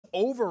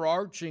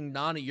overarching,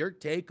 Donnie, your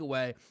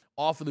takeaway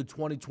off of the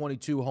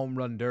 2022 Home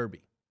Run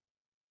Derby?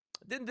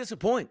 Didn't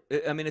disappoint.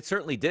 I mean, it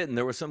certainly didn't.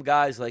 There were some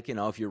guys like,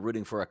 if you're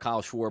rooting for a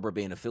Kyle Schwarber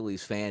being a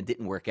Phillies fan,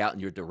 didn't work out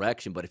in your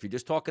direction. But if you're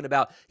just talking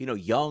about,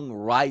 young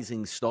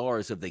rising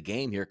stars of the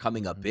game here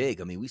coming up Mhm.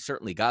 big, I mean, we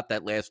certainly got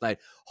that last night.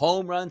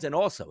 Home runs, and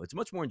also it's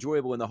much more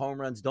enjoyable when the home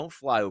runs don't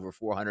fly over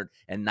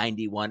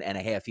 491 and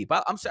a half feet.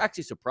 But I'm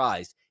actually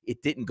surprised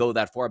it didn't go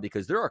that far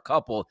because there are a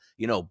couple,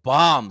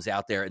 bombs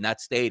out there in that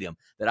stadium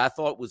that I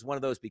thought was one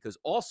of those because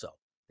also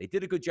they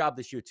did a good job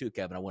this year too,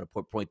 Kevin. I want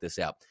to point this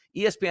out.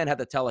 ESPN had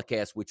the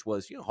telecast, which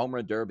was, Home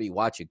Run Derby,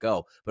 watch it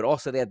go. But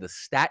also they had the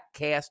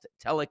StatCast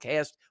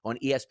telecast on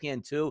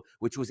ESPN2,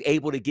 which was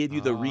able to give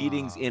you the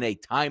readings Ah. in a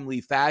timely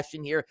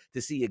fashion here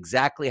to see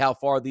exactly how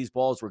far these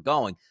balls were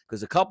going.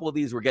 Because a couple of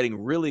these were getting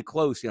really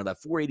close, that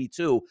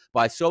 482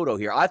 by Soto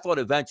here. I thought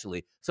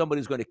eventually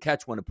somebody was going to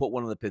catch one and put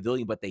one on the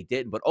pavilion, but they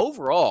didn't. But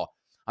overall,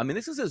 I mean,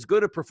 this is as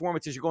good a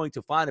performance as you're going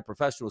to find in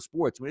professional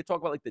sports. When you talk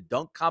about like the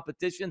dunk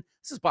competition,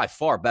 this is by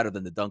far better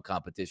than the dunk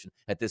competition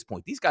at this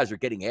point. These guys are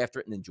getting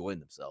after it and enjoying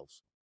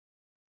themselves.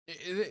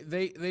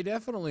 They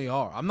definitely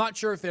are. I'm not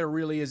sure if there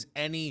really is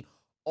any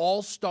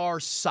all-star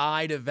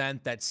side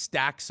event that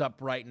stacks up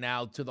right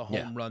now to the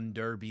Yeah. Home Run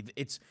Derby.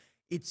 It's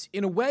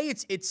in a way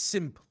it's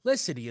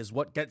simplicity is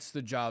what gets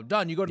the job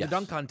done. You go to the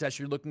dunk Yes. contest,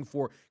 you're looking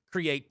for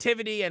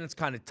creativity, and it's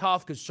kind of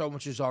tough because so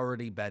much has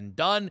already been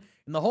done.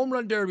 In the Home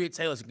Run Derby, it's,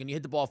 hey, listen, can you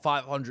hit the ball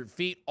 500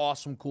 feet?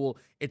 Awesome, cool.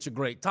 It's a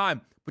great time.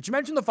 But you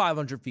mentioned the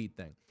 500 feet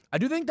thing. I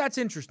do think that's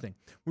interesting.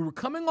 We were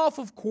coming off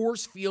of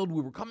Coors Field.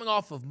 We were coming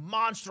off of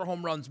monster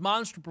home runs,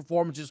 monster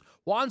performances.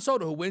 Juan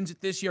Soto, who wins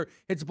it this year,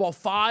 hits the ball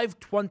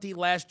 520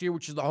 last year,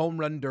 which is the Home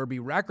Run Derby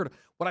record.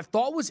 What I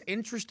thought was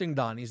interesting,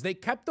 Donnie, is they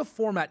kept the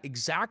format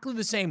exactly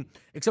the same,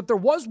 except there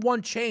was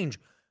one change.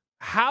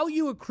 How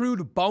you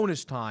accrued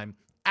bonus time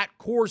at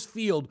Coors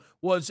Field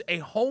was a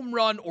home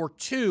run or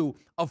two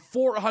of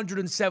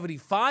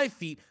 475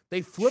 feet.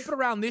 They flip it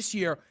around this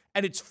year,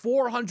 and it's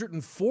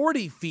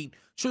 440 feet.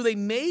 So they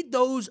made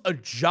those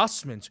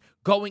adjustments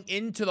going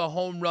into the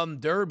Home Run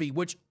Derby,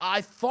 which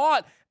I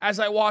thought, as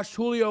I watched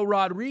Julio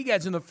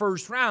Rodriguez in the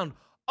first round,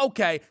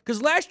 okay,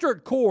 because last year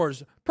at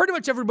Coors, pretty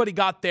much everybody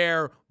got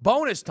their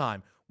bonus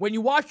time. When you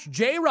watch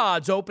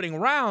J-Rod's opening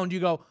round, you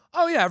go,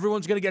 oh yeah,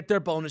 everyone's going to get their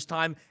bonus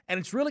time, and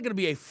it's really going to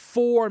be a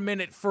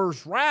 4-minute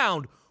first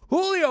round.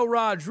 Julio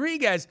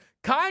Rodriguez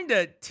kind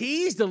of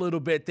teased a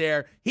little bit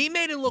there. He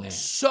made it look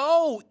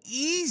so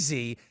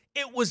easy.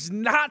 It was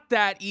not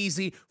that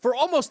easy for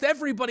almost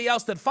everybody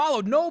else that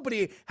followed.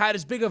 Nobody had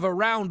as big of a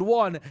round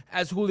one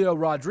as Julio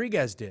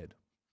Rodriguez did.